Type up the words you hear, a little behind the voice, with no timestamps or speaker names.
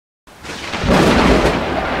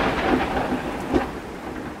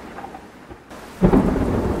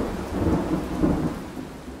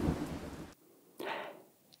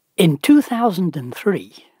In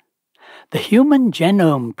 2003, the Human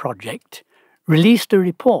Genome Project released a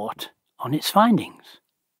report on its findings.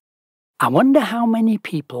 I wonder how many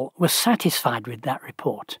people were satisfied with that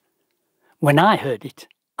report. When I heard it,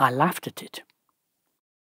 I laughed at it.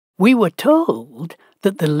 We were told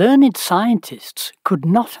that the learned scientists could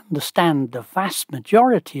not understand the vast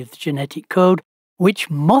majority of the genetic code,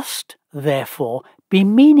 which must, therefore, be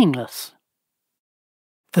meaningless.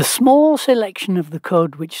 The small selection of the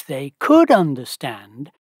code which they could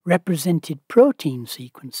understand represented protein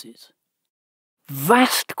sequences.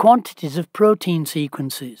 Vast quantities of protein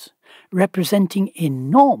sequences, representing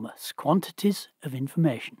enormous quantities of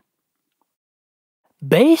information.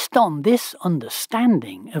 Based on this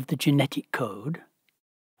understanding of the genetic code,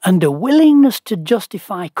 and a willingness to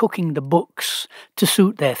justify cooking the books to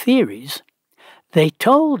suit their theories, they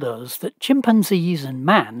told us that chimpanzees and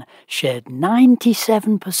man shared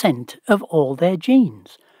 97% of all their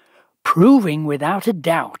genes, proving without a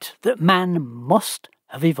doubt that man must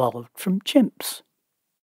have evolved from chimps.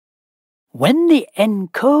 When the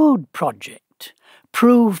ENCODE project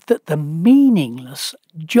proved that the meaningless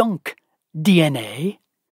junk DNA,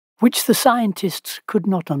 which the scientists could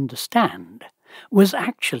not understand, was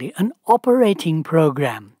actually an operating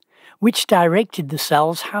program which directed the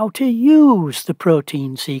cells how to use the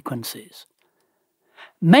protein sequences.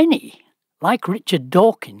 Many, like Richard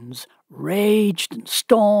Dawkins, raged and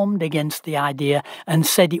stormed against the idea and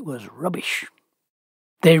said it was rubbish.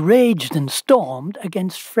 They raged and stormed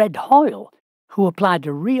against Fred Hoyle, who applied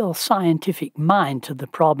a real scientific mind to the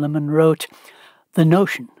problem and wrote, "The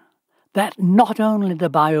notion that not only the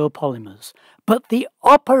biopolymers, but the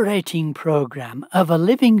operating program of a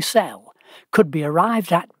living cell could be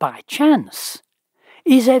arrived at by chance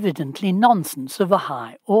is evidently nonsense of a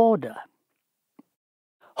high order."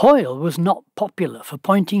 Hoyle was not popular for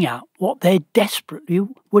pointing out what they desperately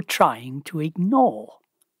were trying to ignore.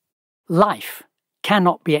 Life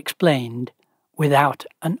cannot be explained without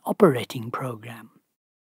an operating program,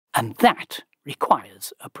 and that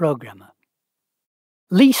requires a programmer.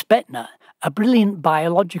 Lee Spetner, a brilliant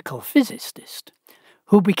biological physicist,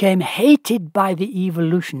 who became hated by the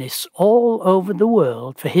evolutionists all over the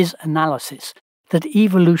world for his analysis that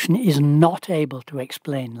evolution is not able to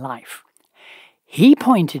explain life. He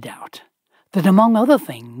pointed out that, among other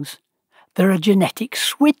things, there are genetic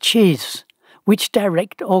switches which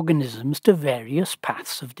direct organisms to various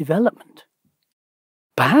paths of development.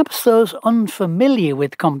 Perhaps those unfamiliar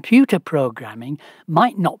with computer programming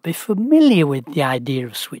might not be familiar with the idea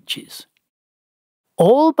of switches.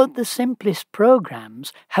 All but the simplest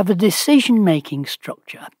programs have a decision-making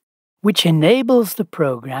structure which enables the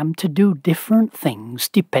program to do different things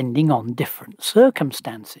depending on different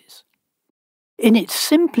circumstances. In its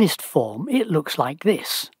simplest form, it looks like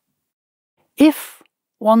this. If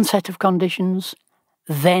one set of conditions,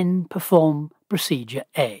 then perform procedure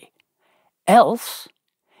A. Else,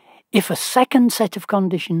 if a second set of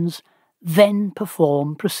conditions, then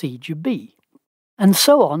perform procedure B. And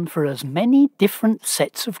so on for as many different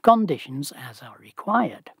sets of conditions as are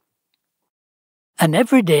required. An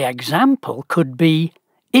everyday example could be,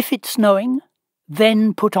 if it's snowing,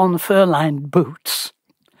 then put on fur-lined boots.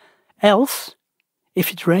 Else,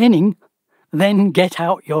 if it's raining, then get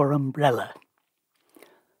out your umbrella.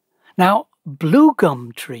 Now, blue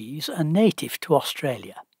gum trees are native to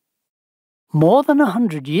Australia. More than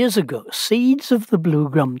 100 years ago, seeds of the blue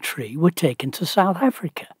gum tree were taken to South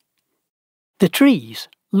Africa. The trees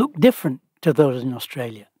look different to those in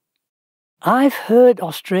Australia. I've heard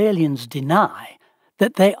Australians deny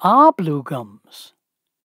that they are blue gums.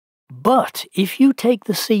 But if you take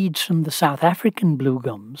the seeds from the South African blue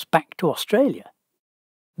gums back to Australia,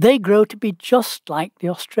 they grow to be just like the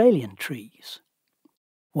Australian trees.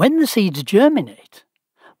 When the seeds germinate,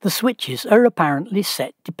 the switches are apparently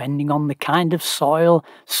set depending on the kind of soil,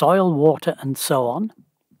 water, and so on.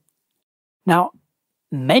 Now,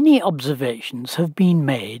 many observations have been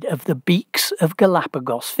made of the beaks of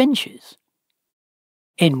Galapagos finches.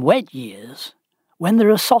 In wet years, when there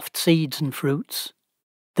are soft seeds and fruits,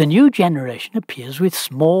 the new generation appears with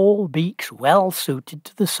small beaks well suited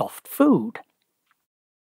to the soft food.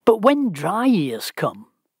 But when dry years come,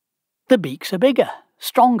 the beaks are bigger,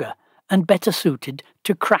 stronger, and better suited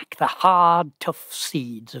to crack the hard, tough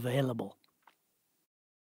seeds available.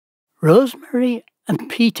 Rosemary and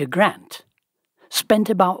Peter Grant spent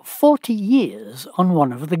about 40 years on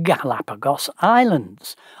one of the Galapagos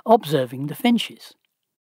Islands, observing the finches.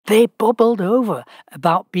 They bubbled over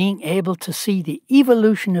about being able to see the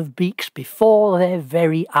evolution of beaks before their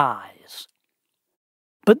very eyes.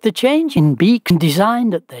 But the change in beak design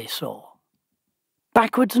that they saw,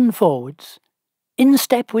 backwards and forwards, in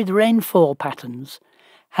step with rainfall patterns,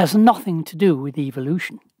 has nothing to do with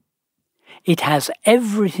evolution. It has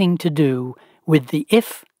everything to do with the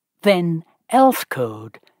if, then, else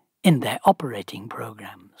code in their operating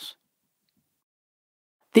programs.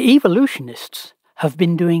 The evolutionists have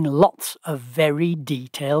been doing lots of very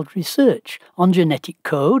detailed research on genetic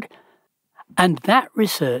code, and that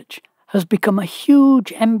research has become a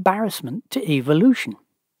huge embarrassment to evolution.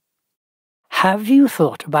 Have you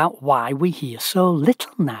thought about why we hear so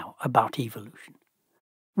little now about evolution?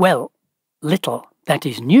 Well, little that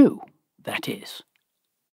is new, that is.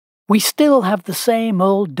 We still have the same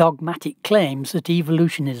old dogmatic claims that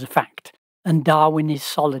evolution is a fact and Darwin is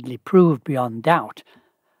solidly proved beyond doubt.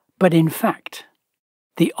 But in fact,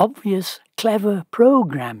 the obvious clever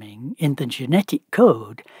programming in the genetic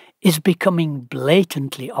code is becoming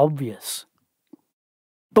blatantly obvious.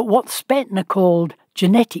 But what Spetner called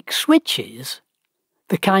genetic switches,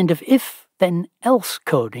 the kind of if-then-else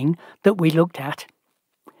coding that we looked at,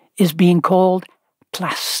 is being called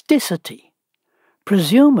plasticity,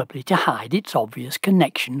 presumably to hide its obvious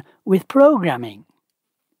connection with programming.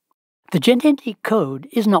 The genetic code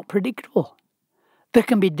is not predictable. There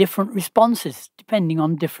can be different responses depending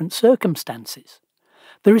on different circumstances.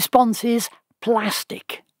 The response is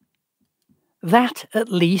plastic. That at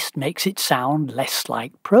least makes it sound less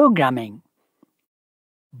like programming.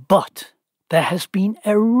 But there has been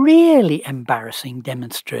a really embarrassing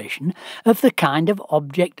demonstration of the kind of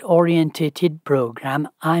object-oriented program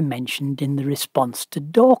I mentioned in the response to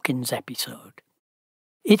Dawkins' episode.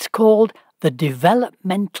 It's called the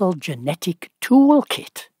Developmental Genetic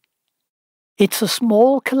Toolkit. It's a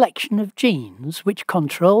small collection of genes which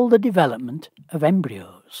control the development of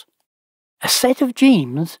embryos. A set of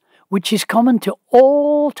genes which is common to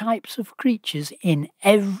all types of creatures in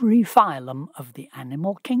every phylum of the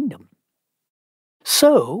animal kingdom.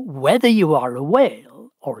 So, whether you are a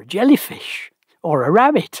whale, or a jellyfish, or a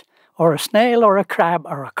rabbit, or a snail, or a crab,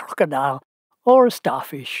 or a crocodile, or a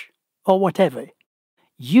starfish, or whatever,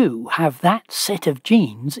 you have that set of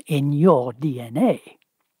genes in your DNA.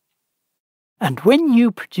 And when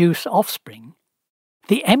you produce offspring,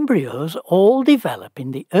 the embryos all develop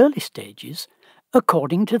in the early stages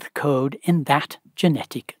according to the code in that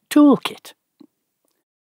genetic toolkit.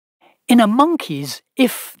 In a monkey's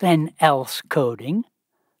if-then-else coding,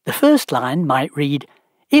 the first line might read,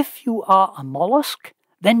 if you are a mollusk,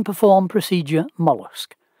 then perform procedure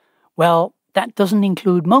mollusk. Well, that doesn't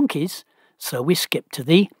include monkeys, so we skip to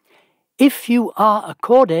the, if you are a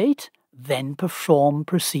chordate, then perform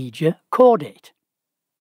procedure chordate.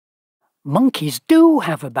 Monkeys do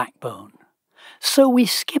have a backbone, so we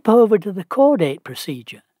skip over to the chordate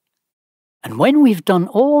procedure. And when we've done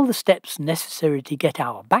all the steps necessary to get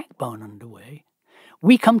our backbone underway,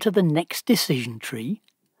 we come to the next decision tree,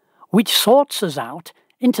 which sorts us out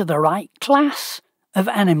into the right class of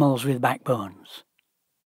animals with backbones.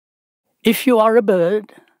 If you are a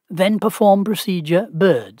bird, then perform procedure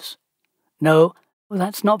birds. No,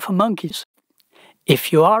 that's not for monkeys.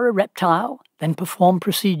 If you are a reptile, then perform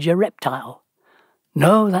procedure reptile.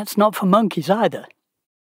 No, that's not for monkeys either.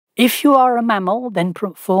 If you are a mammal, then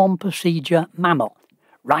perform procedure mammal.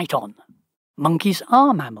 Right on. Monkeys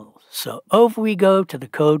are mammals, so over we go to the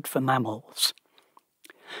code for mammals.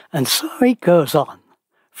 And so it goes on,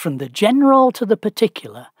 from the general to the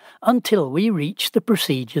particular, until we reach the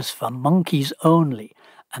procedures for monkeys only,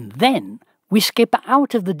 and then we skip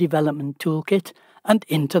out of the development toolkit and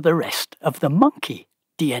into the rest of the monkey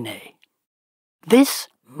DNA. This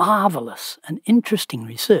marvellous and interesting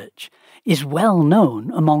research is well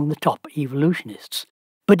known among the top evolutionists,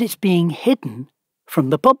 but it's being hidden from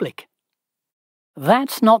the public.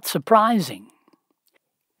 That's not surprising.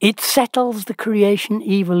 It settles the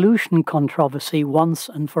creation-evolution controversy once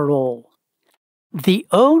and for all. The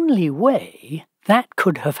only way that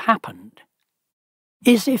could have happened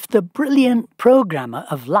is if the brilliant programmer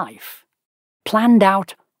of life planned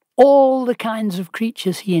out all the kinds of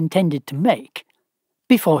creatures he intended to make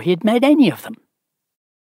before he had made any of them.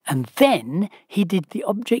 And then he did the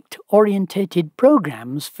object-oriented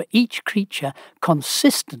programs for each creature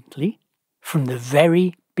consistently from the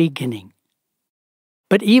very beginning.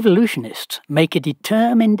 But evolutionists make a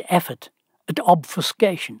determined effort at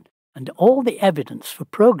obfuscation, and all the evidence for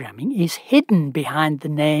programming is hidden behind the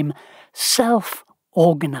name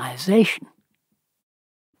self-organization.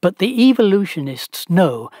 But the evolutionists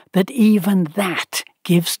know that even that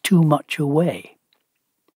gives too much away.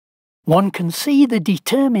 One can see the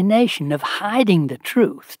determination of hiding the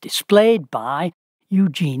truth displayed by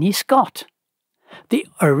Eugenie Scott, the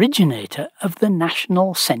originator of the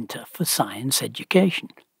National Centre for Science Education,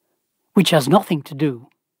 which has nothing to do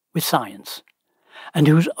with science. and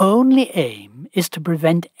whose only aim is to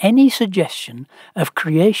prevent any suggestion of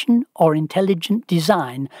creation or intelligent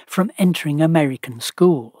design from entering American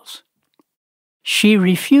schools. She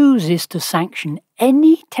refuses to sanction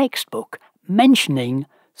any textbook mentioning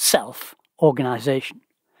self-organization,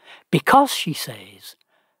 because, she says,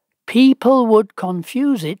 people would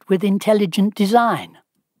confuse it with intelligent design.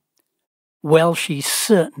 Well, she's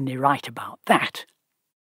certainly right about that.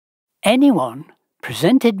 Anyone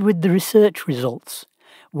presented with the research results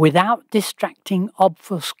without distracting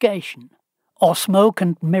obfuscation or smoke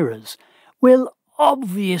and mirrors will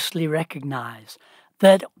obviously recognize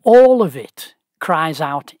that all of it cries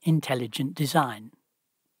out intelligent design.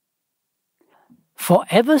 For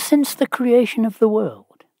ever since the creation of the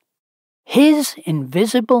world, His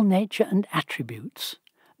invisible nature and attributes,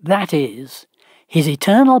 that is, His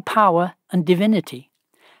eternal power and divinity,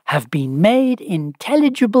 have been made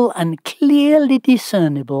intelligible and clearly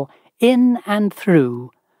discernible in and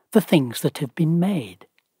through the things that have been made,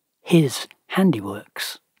 His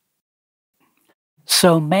handiworks.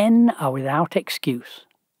 So men are without excuse,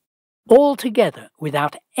 altogether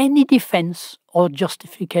without any defence or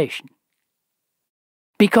justification.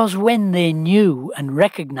 Because when they knew and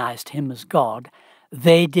recognized Him as God,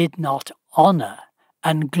 they did not honour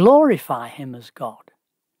and glorify Him as God,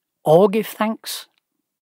 or give thanks.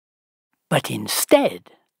 But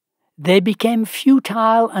instead, they became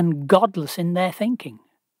futile and godless in their thinking,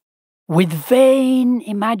 with vain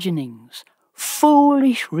imaginings,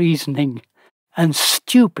 foolish reasoning, and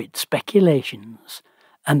stupid speculations,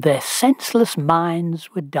 and their senseless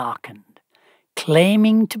minds were darkened.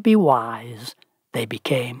 Claiming to be wise, they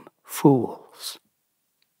became fools.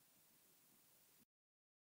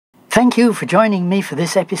 Thank you for joining me for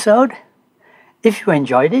this episode. If you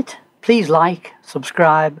enjoyed it, please like,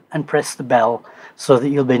 subscribe, and press the bell so that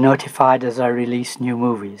you'll be notified as I release new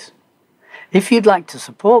movies. If you'd like to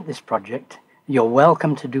support this project, you're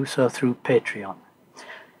welcome to do so through Patreon.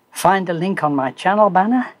 Find a link on my channel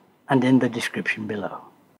banner and in the description below.